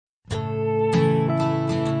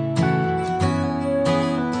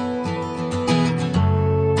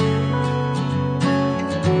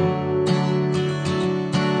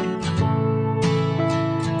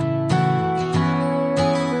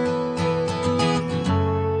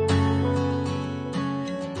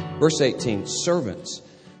Verse 18, servants,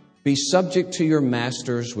 be subject to your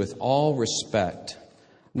masters with all respect,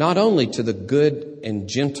 not only to the good and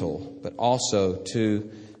gentle, but also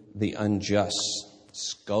to the unjust,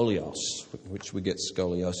 scolios, which we get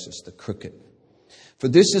scoliosis, the crooked. For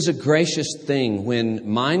this is a gracious thing when,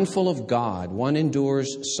 mindful of God, one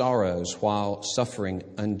endures sorrows while suffering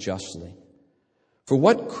unjustly. For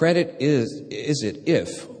what credit is it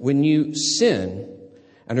if, when you sin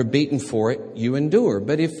and are beaten for it, you endure?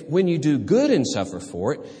 But if, when you do good and suffer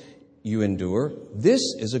for it, you endure, this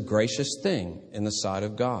is a gracious thing in the sight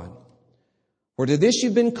of God. For to this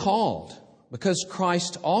you've been called, because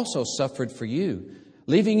Christ also suffered for you,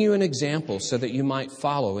 leaving you an example so that you might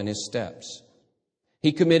follow in His steps.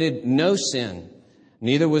 He committed no sin,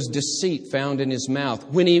 neither was deceit found in His mouth.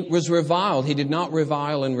 When He was reviled, He did not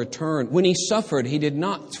revile in return. When He suffered, He did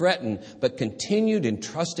not threaten, but continued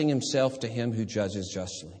entrusting Himself to Him who judges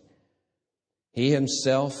justly. He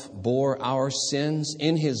Himself bore our sins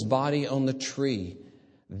in His body on the tree,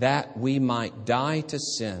 that we might die to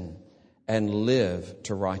sin and live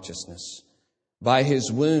to righteousness. By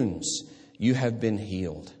His wounds you have been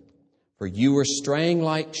healed. For you were straying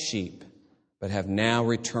like sheep, but have now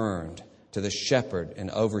returned to the shepherd and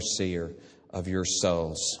overseer of your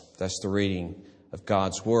souls. That's the reading of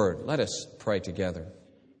God's Word. Let us pray together.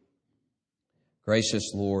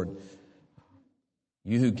 Gracious Lord,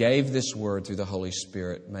 You who gave this Word through the Holy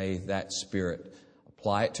Spirit, may that Spirit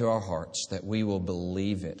apply it to our hearts, that we will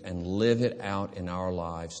believe it and live it out in our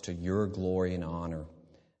lives to Your glory and honor.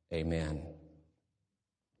 Amen.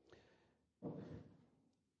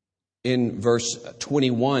 In verse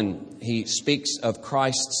 21, he speaks of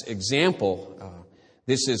Christ's example.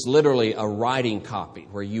 This is literally a writing copy,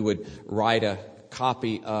 where you would write a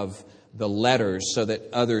copy of the letters so that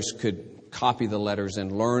others could copy the letters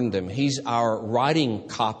and learn them. He's our writing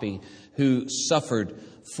copy who suffered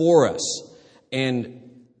for us.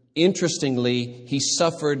 And interestingly, He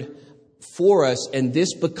suffered for us, and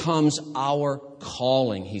this becomes our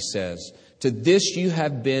calling, he says. To this you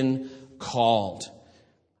have been called.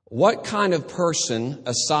 What kind of person,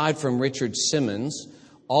 aside from Richard Simmons,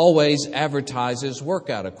 always advertises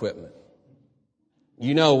workout equipment?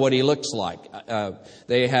 You know what he looks like.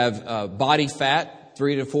 They have body fat,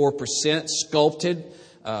 3 to 4%, sculpted,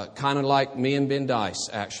 kind of like me and Ben Dice,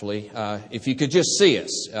 actually. If you could just see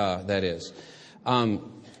us, that is.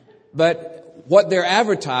 But what they're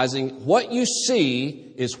advertising, what you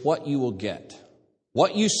see is what you will get.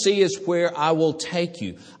 What you see is where I will take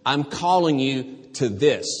you. I'm calling you to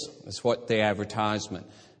this. That's what the advertisement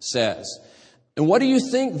says. And what do you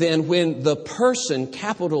think then when the person,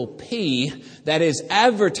 capital P, that is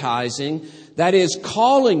advertising, that is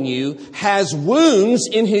calling you, has wounds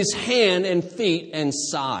in his hand and feet and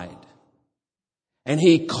side? And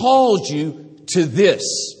he calls you to this,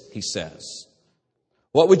 he says.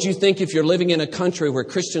 What would you think if you're living in a country where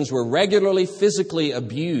Christians were regularly physically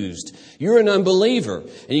abused? You're an unbeliever,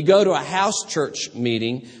 and you go to a house church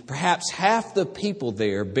meeting. Perhaps half the people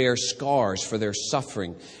there bear scars for their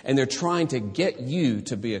suffering, and they're trying to get you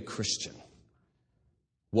to be a Christian.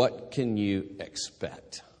 What can you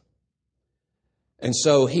expect? And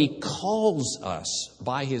so he calls us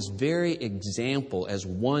by his very example as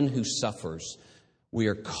one who suffers. We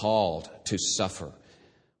are called to suffer.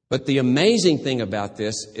 But the amazing thing about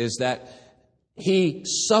this is that he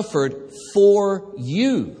suffered for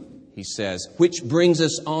you, he says, which brings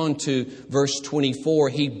us on to verse 24.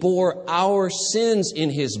 He bore our sins in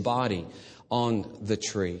his body on the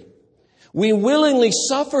tree. We willingly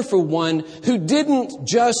suffer for one who didn't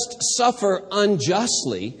just suffer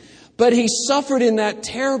unjustly, but he suffered in that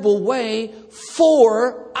terrible way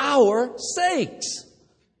for our sakes.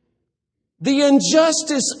 The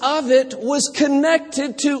injustice of it was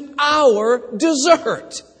connected to our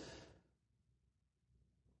desert.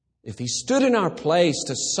 If he stood in our place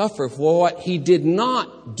to suffer for what he did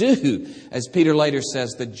not do, as Peter later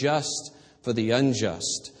says, the just for the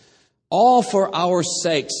unjust, all for our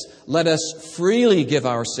sakes, let us freely give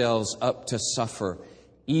ourselves up to suffer,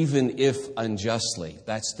 even if unjustly.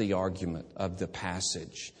 That's the argument of the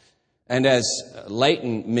passage. And as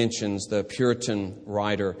Leighton mentions, the Puritan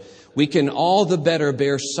writer, we can all the better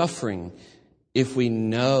bear suffering if we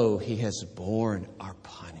know he has borne our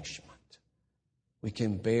punishment. We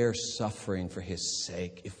can bear suffering for his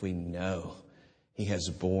sake if we know he has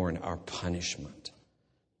borne our punishment.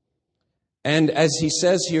 And as he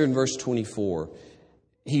says here in verse 24,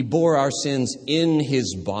 He bore our sins in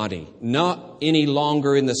His body, not any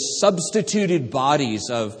longer in the substituted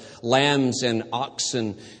bodies of lambs and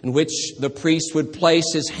oxen, in which the priest would place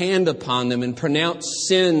his hand upon them and pronounce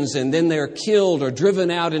sins, and then they're killed or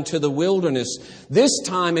driven out into the wilderness. This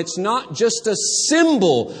time it's not just a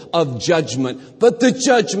symbol of judgment, but the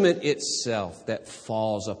judgment itself that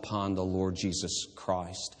falls upon the Lord Jesus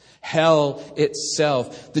Christ. Hell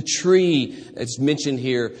itself. The tree, as mentioned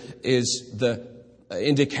here, is the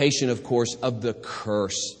indication, of course, of the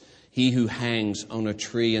curse. He who hangs on a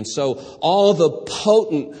tree. And so all the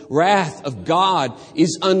potent wrath of God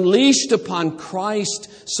is unleashed upon Christ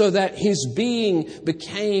so that His being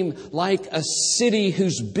became like a city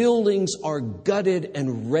whose buildings are gutted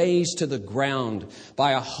and razed to the ground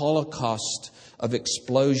by a holocaust of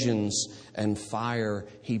explosions and fire.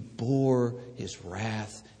 He bore His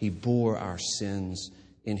wrath. He bore our sins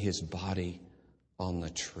in His body on the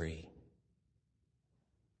tree.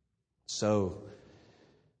 So,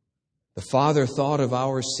 the Father thought of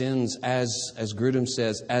our sins as Grudem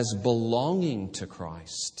says, as belonging to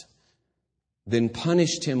Christ, then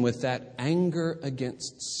punished Him with that anger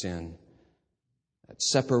against sin, that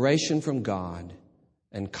separation from God,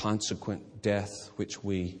 and consequent death which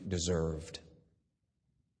we deserved.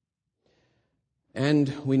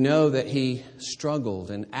 And we know that He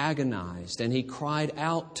struggled and agonized, and He cried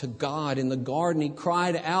out to God in the garden. He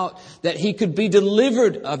cried out that He could be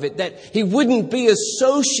delivered of it, that He wouldn't be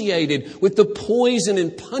associated with the poison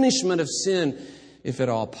and punishment of sin, if at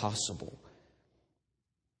all possible.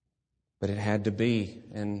 But it had to be,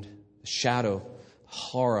 and the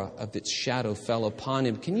horror of its shadow fell upon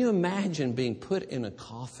Him. Can you imagine being put in a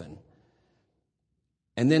coffin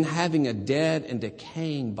and then having a dead and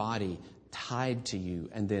decaying body tied to you,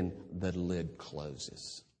 and then the lid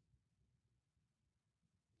closes?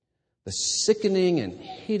 The sickening and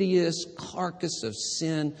hideous carcass of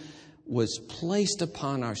sin was placed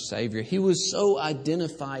upon our Savior. He was so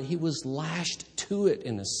identified, He was lashed to it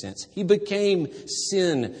in a sense. He became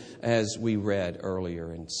sin, as we read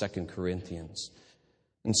earlier in 2 Corinthians.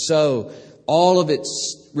 And so, all of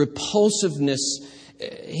its repulsiveness,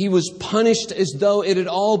 He was punished as though it had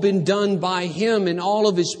all been done by Him in all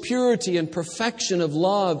of His purity and perfection of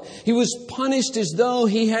love. He was punished as though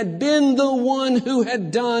He had been the one who had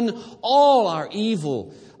done all our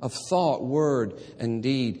evil of thought, word, and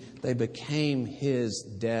deed. They became His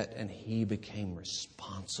debt, and He became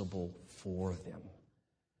responsible for them.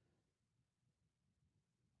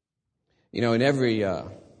 You know, in every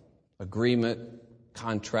agreement,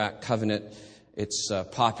 contract, covenant, it's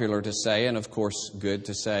popular to say, and of course good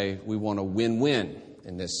to say, we want a win-win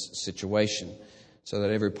in this situation so that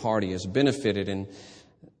every party is benefited. In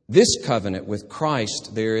this covenant with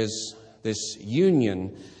Christ, there is this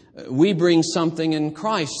union. We bring something and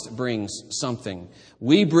Christ brings something.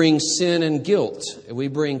 We bring sin and guilt. We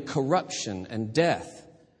bring corruption and death.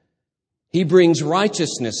 He brings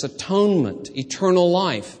righteousness, atonement, eternal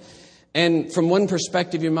life. And from one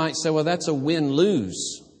perspective, you might say, well, that's a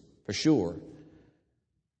win-lose for sure.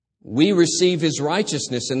 We receive His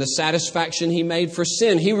righteousness and the satisfaction He made for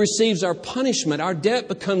sin. He receives our punishment. Our debt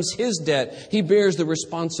becomes His debt. He bears the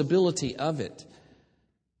responsibility of it.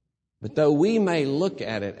 But though we may look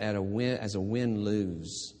at it as a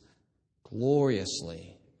win-lose,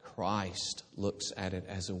 gloriously, Christ looks at it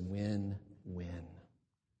as a win-win.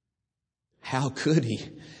 How could He?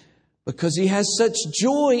 Because He has such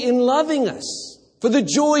joy in loving us, for the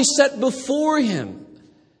joy set before Him.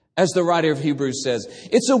 As the writer of Hebrews says,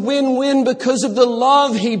 it's a win-win because of the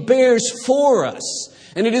love He bears for us.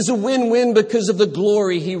 And it is a win-win because of the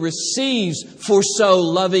glory He receives for so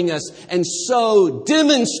loving us and so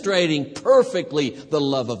demonstrating perfectly the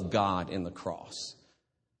love of God in the cross.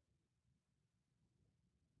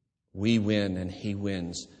 We win and He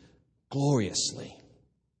wins gloriously.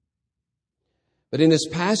 But in this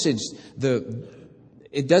passage,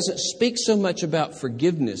 it doesn't speak so much about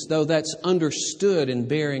forgiveness, though that's understood in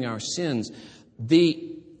bearing our sins.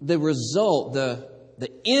 The result,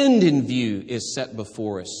 the end in view is set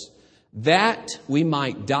before us, that we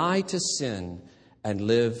might die to sin and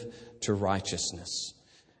live to righteousness.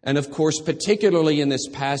 And of course, particularly in this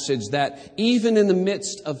passage, that even in the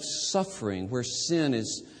midst of suffering, where sin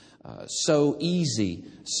is so easy,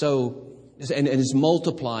 and is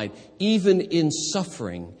multiplied, even in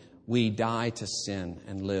suffering, we die to sin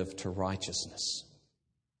and live to righteousness.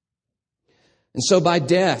 And so by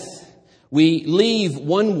death, we leave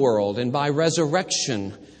one world, and by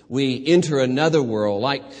resurrection, we enter another world,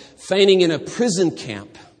 like feigning in a prison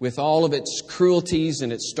camp. with all of its cruelties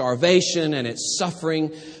and its starvation and its suffering,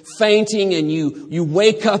 fainting, and you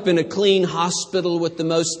wake up in a clean hospital with the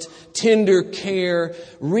most tender care,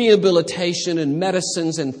 rehabilitation and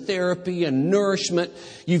medicines and therapy and nourishment.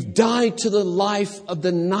 You've died to the life of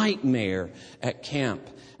the nightmare at camp,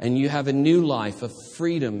 and you have a new life of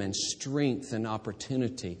freedom and strength and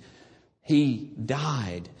opportunity. He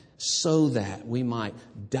died so that we might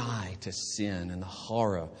die to sin and the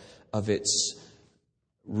horror of its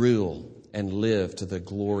rule and live to the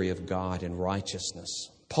glory of God in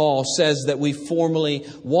righteousness. Paul says that we formerly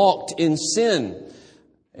walked in sin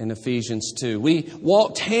in Ephesians 2. We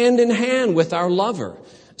walked hand in hand with our lover.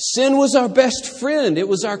 Sin was our best friend. It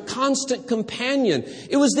was our constant companion.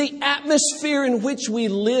 It was the atmosphere in which we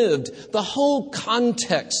lived, the whole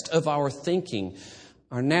context of our thinking.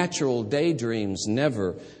 Our natural daydreams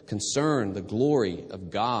never concern the glory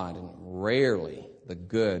of God, and rarely the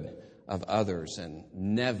good of others, and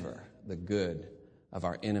never the good of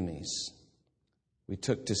our enemies. We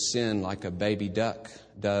took to sin like a baby duck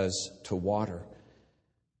does to water.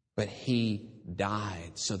 But He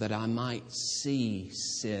died so that I might see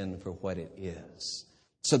sin for what it is,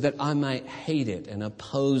 so that I might hate it and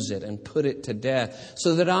oppose it and put it to death,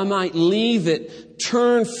 so that I might leave it,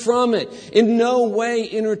 turn from it, in no way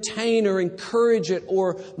entertain or encourage it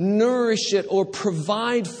or nourish it or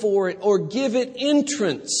provide for it or give it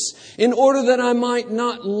entrance, in order that I might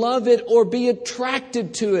not love it or be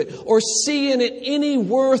attracted to it or see in it any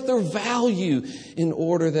worth or value, in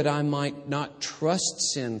order that I might not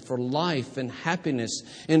trust sin for life and happiness,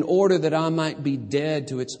 in order that I might be dead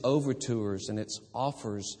to its overtures and its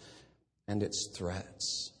offers and its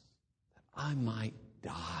threats, that I might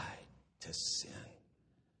die to sin.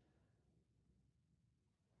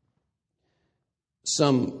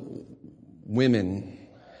 Some women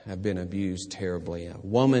have been abused terribly. A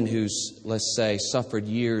woman who's, let's say, suffered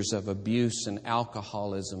years of abuse and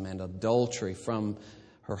alcoholism and adultery from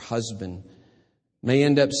her husband may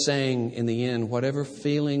end up saying in the end, whatever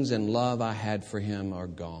feelings and love I had for him are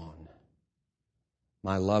gone.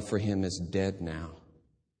 My love for him is dead now.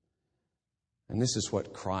 And this is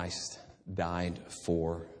what Christ died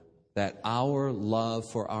for, that our love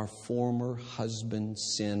for our former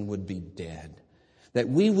husband's sin would be dead. That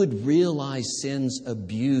we would realize sin's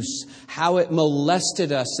abuse, how it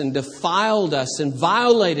molested us and defiled us and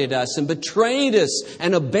violated us and betrayed us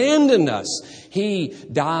and abandoned us. He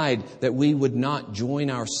died that we would not join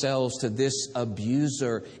ourselves to this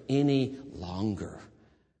abuser any longer.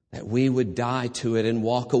 That we would die to it and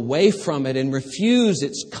walk away from it and refuse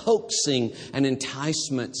its coaxing and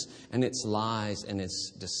enticements and its lies and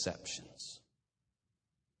its deceptions.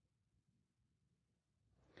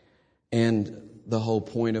 And the whole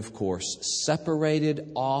point, of course,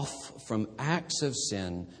 separated off from acts of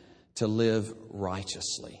sin to live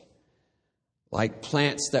righteously. Like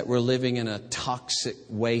plants that were living in a toxic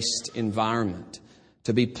waste environment,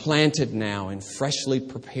 to be planted now in freshly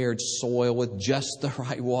prepared soil with just the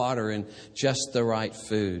right water and just the right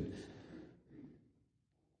food.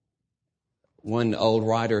 One old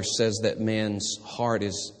writer says that man's heart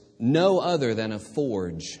is no other than a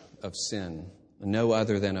forge of sin. No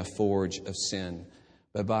other than a forge of sin.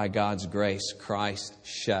 But by God's grace, Christ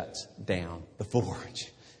shuts down the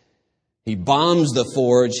forge. He bombs the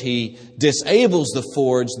forge. He disables the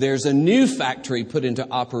forge. There's a new factory put into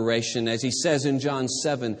operation. As He says in John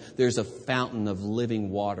 7, there's a fountain of living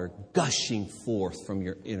water gushing forth from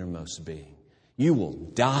your innermost being. You will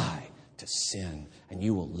die to sin and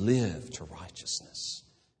you will live to righteousness.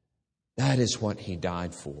 That is what He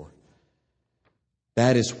died for.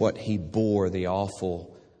 That is what He bore, the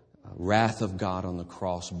awful wrath of God on the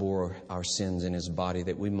cross, bore our sins in His body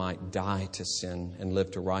that we might die to sin and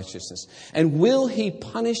live to righteousness. And will He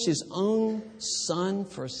punish His own Son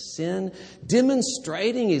for sin,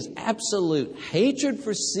 demonstrating His absolute hatred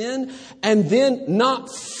for sin, and then not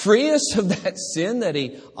free us of that sin that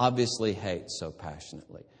He obviously hates so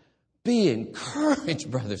passionately? Be encouraged,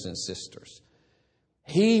 brothers and sisters.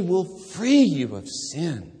 He will free you of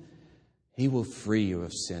sin. He will free you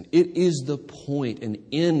of sin. It is the point and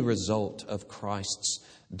end result of Christ's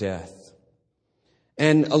death.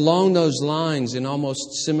 And along those lines, in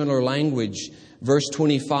almost similar language, verse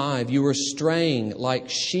 25, you were straying like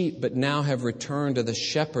sheep, but now have returned to the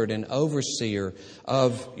shepherd and overseer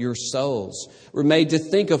of your souls. We're made to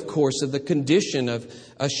think, of course, of the condition of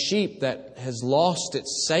a sheep that has lost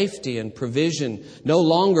its safety and provision, no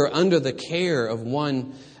longer under the care of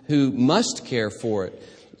one who must care for it.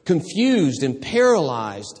 Confused and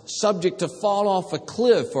paralyzed, subject to fall off a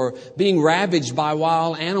cliff or being ravaged by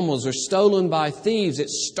wild animals or stolen by thieves.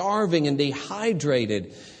 It's starving and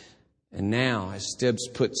dehydrated. And now, as Stibbs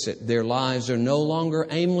puts it, their lives are no longer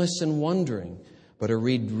aimless and wandering, but are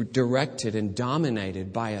redirected and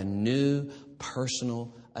dominated by a new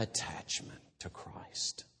personal attachment to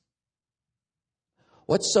Christ.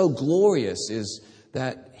 What's so glorious is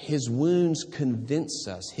that His wounds convince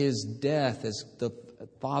us. His death, as the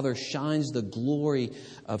Father shines the glory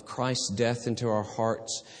of Christ's death into our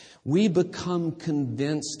hearts, we become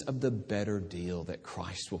convinced of the better deal that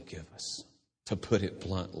Christ will give us, to put it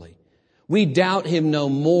bluntly. We doubt Him no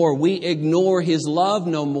more. We ignore His love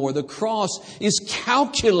no more. The cross is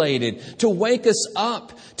calculated to wake us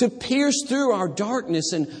up, to pierce through our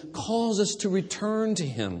darkness and cause us to return to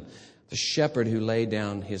Him, the shepherd who laid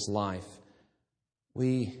down His life.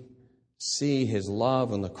 We see His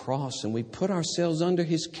love on the cross and we put ourselves under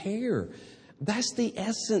His care. That's the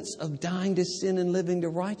essence of dying to sin and living to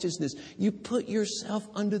righteousness. You put yourself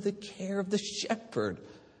under the care of the shepherd.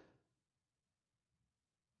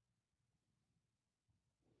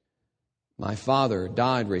 My father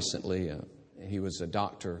died recently. He was a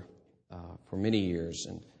doctor for many years,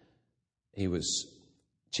 and he was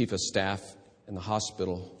chief of staff in the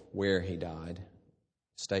hospital where he died.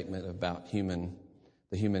 Statement about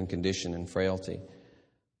the human condition and frailty.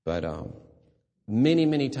 But many,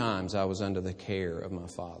 many times I was under the care of my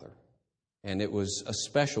father. And it was a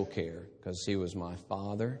special care because he was my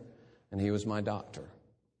father and he was my doctor.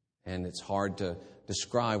 And it's hard to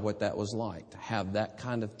describe what that was like, to have that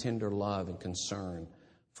kind of tender love and concern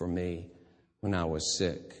for me when I was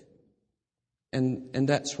sick. And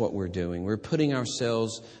that's what we're doing. We're putting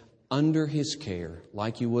ourselves under His care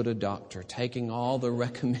like you would a doctor, taking all the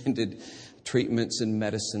recommended treatments and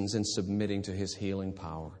medicines and submitting to His healing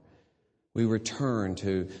power. We return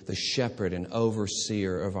to the shepherd and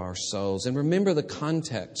overseer of our souls. And remember the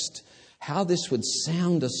context, how this would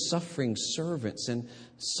sound to suffering servants. And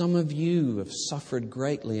some of you have suffered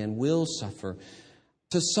greatly and will suffer.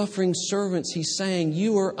 To suffering servants, He's saying,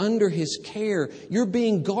 you are under His care. You're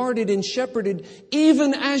being guarded and shepherded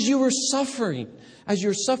even as you are suffering. As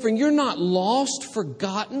you're suffering, you're not lost,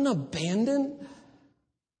 forgotten, abandoned.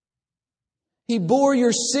 He bore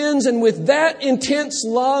your sins, and with that intense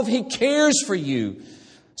love, He cares for you.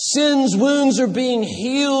 Sin's wounds are being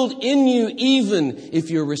healed in you, even if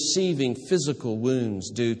you're receiving physical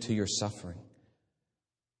wounds due to your suffering.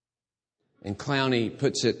 And Clowney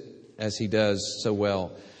puts it as he does so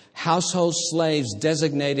well. Household slaves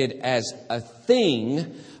designated as a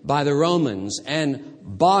thing by the Romans and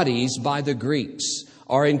bodies by the Greeks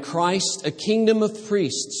are in Christ a kingdom of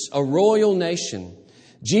priests, a royal nation.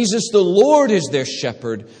 Jesus the Lord is their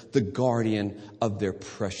shepherd, the guardian of their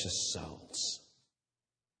precious souls.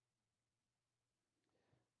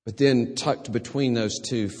 But then tucked between those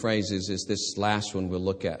two phrases is this last one we'll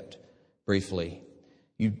look at briefly.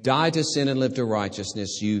 You died to sin and lived to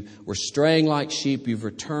righteousness. You were straying like sheep. You've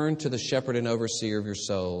returned to the shepherd and overseer of your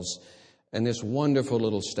souls. And this wonderful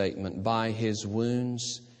little statement, by His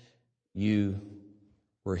wounds you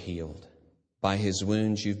were healed. By His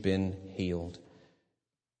wounds you've been healed.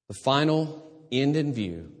 The final end in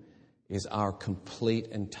view is our complete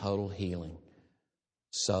and total healing,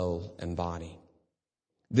 soul and body.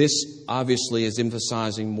 This obviously is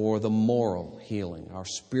emphasizing more the moral healing, our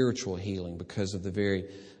spiritual healing, because of the very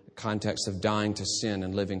context of dying to sin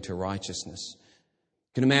and living to righteousness.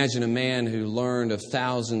 You can imagine a man who learned of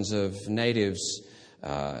thousands of natives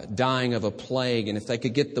dying of a plague, and if they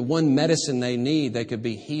could get the one medicine they need, they could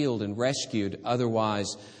be healed and rescued.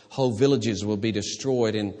 Otherwise, whole villages will be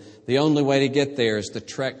destroyed, and the only way to get there is to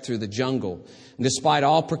trek through the jungle. And despite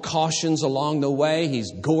all precautions along the way,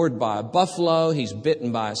 he's gored by a buffalo, he's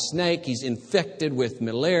bitten by a snake, he's infected with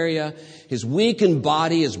malaria. His weakened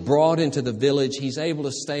body is brought into the village. He's able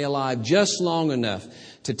to stay alive just long enough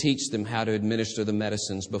to teach them how to administer the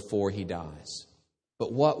medicines before he dies.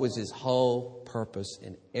 But what was his whole purpose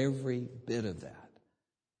in every bit of that?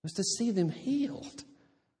 It was to see them healed.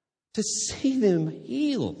 To see them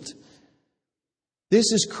healed.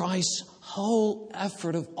 This is Christ's whole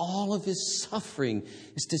effort of all of His suffering,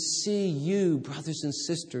 is to see you, brothers and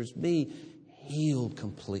sisters, be healed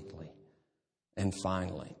completely and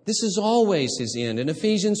finally. This is always His end. In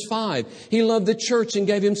Ephesians 5, He loved the church and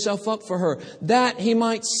gave Himself up for her, that He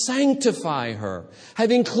might sanctify her,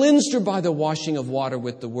 having cleansed her by the washing of water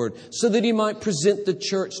with the word, so that He might present the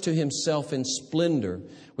church to Himself in splendor,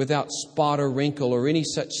 without spot or wrinkle or any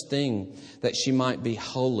such thing, that she might be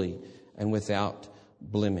holy and without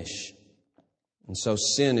blemish. And so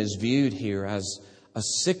sin is viewed here as a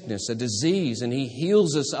sickness, a disease, and He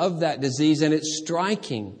heals us of that disease. And it's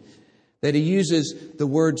striking that He uses the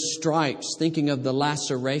word stripes, thinking of the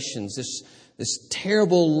lacerations, this this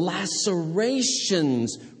terrible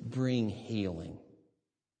lacerations bring healing.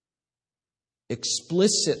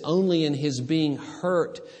 Explicit only in His being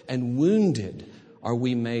hurt and wounded are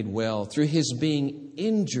we made well. Through His being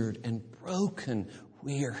injured and broken,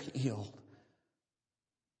 we are healed.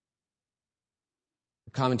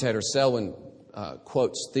 Commentator Selwyn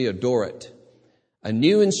quotes Theodoret. A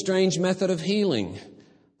new and strange method of healing.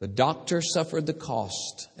 The doctor suffered the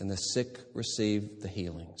cost and the sick received the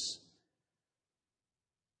healings.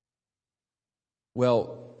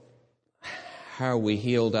 Well, how are we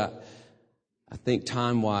healed? I think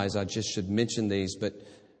time-wise I just should mention these, but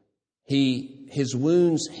His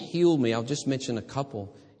wounds heal me. I'll just mention a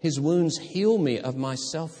couple. His wounds heal me of my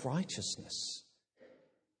self-righteousness.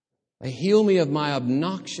 They heal me of my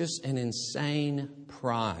obnoxious and insane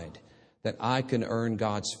pride that I can earn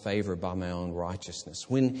God's favor by my own righteousness.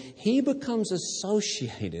 When He becomes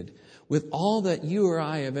associated with all that you or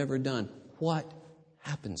I have ever done, what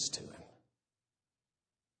happens to Him?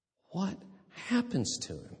 What happens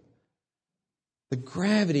to Him? The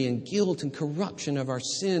gravity and guilt and corruption of our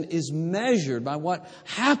sin is measured by what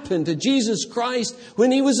happened to Jesus Christ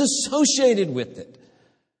when He was associated with it.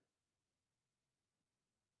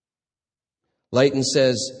 Leighton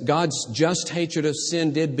says, God's just hatred of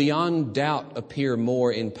sin did beyond doubt appear more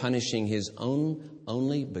in punishing His own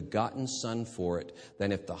only begotten Son for it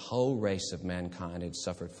than if the whole race of mankind had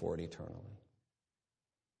suffered for it eternally.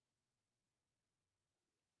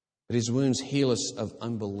 But His wounds heal us of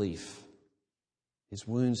unbelief. His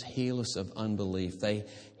wounds heal us of unbelief. They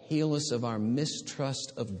heal us of our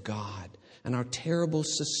mistrust of God and our terrible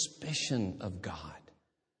suspicion of God.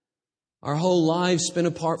 Our whole lives spent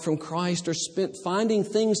apart from Christ are spent finding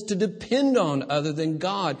things to depend on other than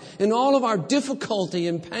God. In all of our difficulty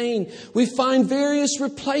and pain, we find various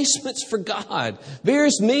replacements for God,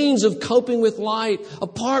 various means of coping with life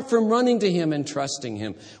apart from running to Him and trusting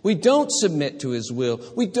Him. We don't submit to His will.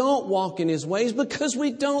 We don't walk in His ways because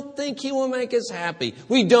we don't think He will make us happy.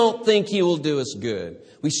 We don't think He will do us good.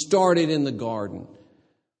 We started in the garden.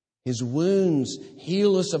 His wounds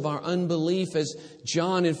heal us of our unbelief, as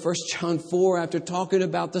John in 1 John 4, after talking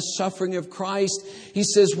about the suffering of Christ, he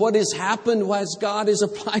says, what has happened as God has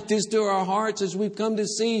applied this to our hearts as we've come to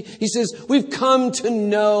see? He says, we've come to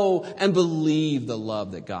know and believe the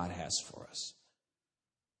love that God has for us.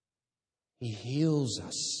 He heals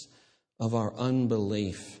us of our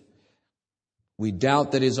unbelief. We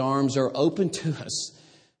doubt that His arms are open to us.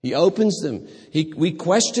 He opens them. We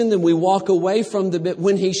question them. We walk away from them. But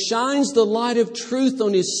when He shines the light of truth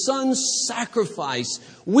on His Son's sacrifice,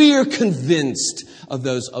 we are convinced of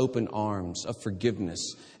those open arms of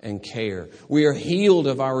forgiveness and care. We are healed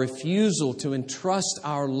of our refusal to entrust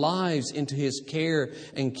our lives into His care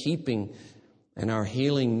and keeping. And our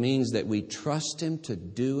healing means that we trust Him to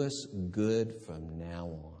do us good from now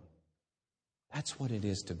on. That's what it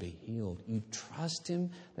is to be healed. You trust Him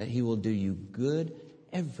that He will do you good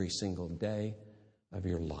every single day of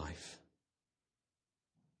your life.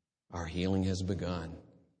 Our healing has begun.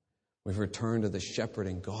 We've returned to the shepherd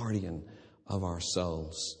and guardian of our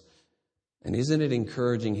souls. And isn't it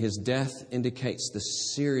encouraging? His death indicates the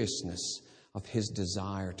seriousness of His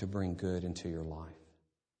desire to bring good into your life.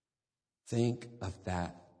 Think of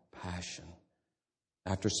that passion.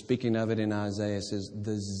 After speaking of it in Isaiah, it says,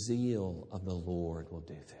 the zeal of the Lord will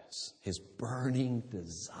do this. His burning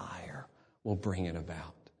desire will bring it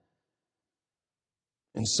about.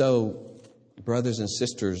 And so, brothers and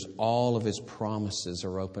sisters, all of His promises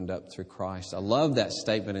are opened up through Christ. I love that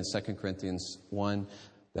statement in 2 Corinthians 1,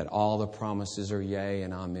 that all the promises are yea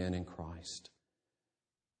and amen in Christ.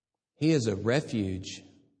 He is a refuge.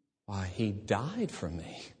 Why, He died for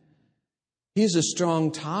me. He is a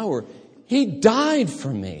strong tower. He died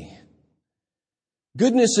for me.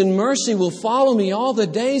 Goodness and mercy will follow me all the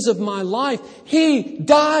days of my life. He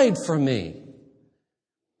died for me.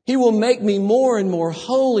 He will make me more and more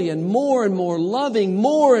holy and more loving,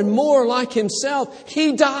 more and more like Himself.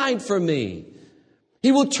 He died for me.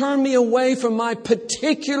 He will turn me away from my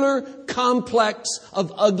particular complex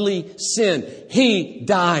of ugly sin. He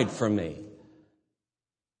died for me.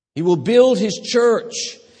 He will build His church.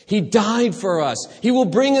 He died for us. He will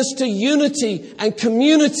bring us to unity and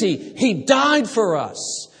community. He died for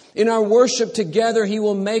us. In our worship together, He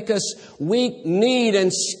will make us weak-kneed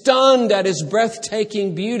and stunned at His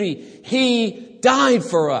breathtaking beauty. He died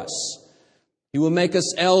for us. He will make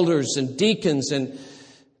us elders and deacons, and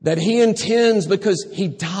that He intends because He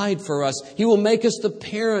died for us. He will make us the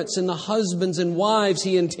parents and the husbands and wives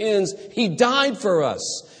He intends. He died for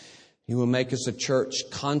us. He will make us a church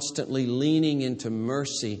constantly leaning into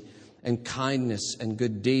mercy and kindness and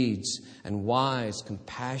good deeds and wise,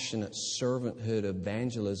 compassionate servanthood,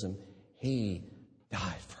 evangelism. He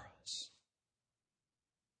died for us.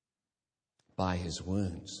 By His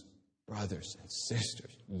wounds, brothers and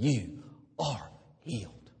sisters, you are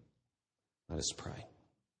healed. Let us pray.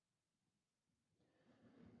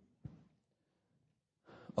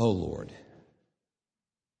 Oh Lord,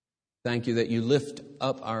 thank You that You lift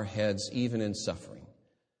up our heads even in suffering.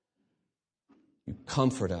 You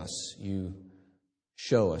comfort us. You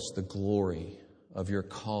show us the glory of Your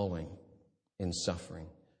calling in suffering.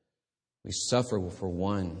 We suffer for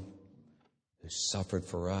one who suffered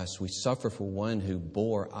for us. We suffer for one who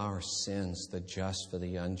bore our sins, the just for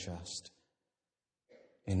the unjust,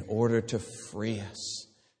 in order to free us,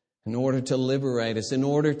 in order to liberate us, in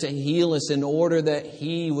order to heal us, in order that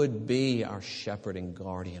He would be our shepherd and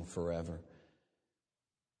guardian forever.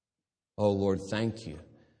 Oh Lord, thank You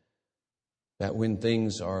that when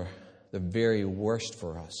things are the very worst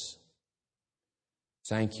for us,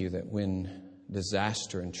 thank You that when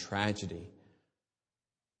disaster and tragedy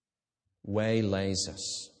waylays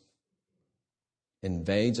us,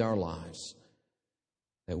 invades our lives,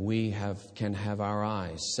 that we can have our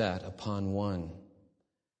eyes set upon one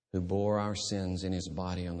who bore our sins in His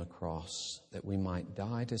body on the cross, that we might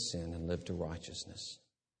die to sin and live to righteousness.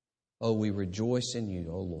 Oh, we rejoice in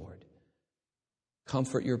You, O Lord.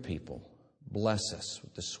 Comfort Your people. Bless us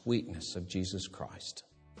with the sweetness of Jesus Christ.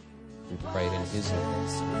 We pray it in His name.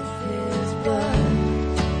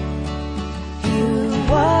 You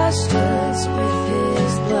washed us with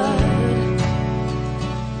His blood.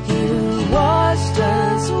 You washed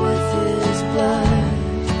us with His blood.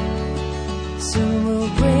 Soon will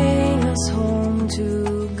bring us home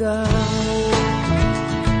to God.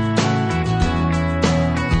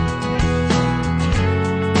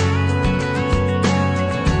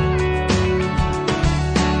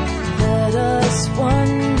 Let us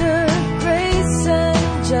wonder grace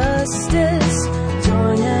and justice,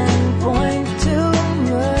 join and point to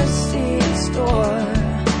mercy's door.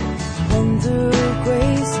 And through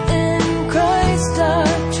grace in Christ our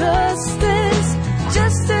trust is,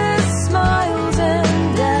 justice smiles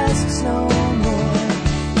and asks no more.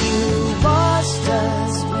 You washed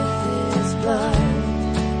us with His blood.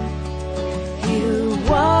 You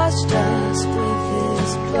washed us with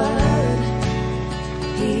His blood.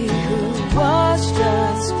 He who washed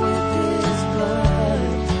us with His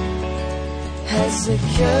blood has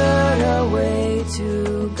secured our way to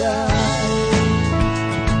God.